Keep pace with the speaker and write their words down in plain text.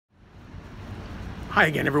Hi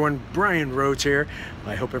again, everyone. Brian Rhodes here.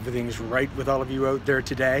 I hope everything's right with all of you out there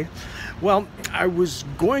today. Well, I was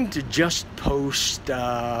going to just post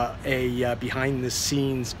a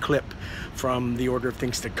behind-the-scenes clip from The Order of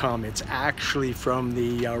Things to Come. It's actually from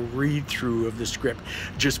the read-through of the script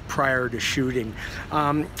just prior to shooting.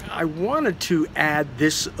 I wanted to add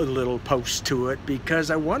this little post to it because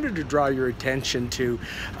I wanted to draw your attention to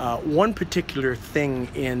one particular thing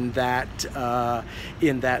in that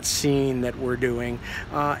scene that we're doing.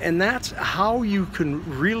 And that's how you can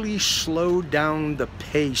really slow down the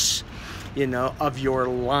pace, of your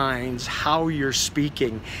lines, how you're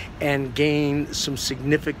speaking, and gain some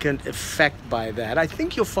significant effect by that. I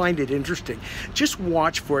think you'll find it interesting. Just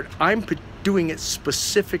watch for it. I'm doing it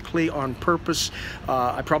specifically on purpose.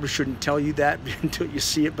 I probably shouldn't tell you that until you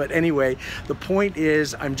see it, but anyway, the point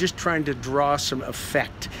is I'm just trying to draw some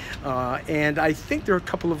effect, and I think there are a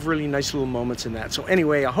couple of really nice little moments in that. So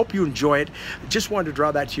anyway, I hope you enjoy it. Just wanted to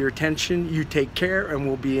draw that to your attention. You take care, and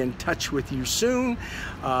we'll be in touch with you soon.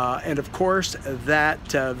 And of course, that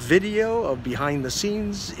video of behind the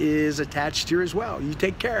scenes is attached here as well. You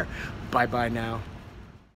take care. Bye-bye now.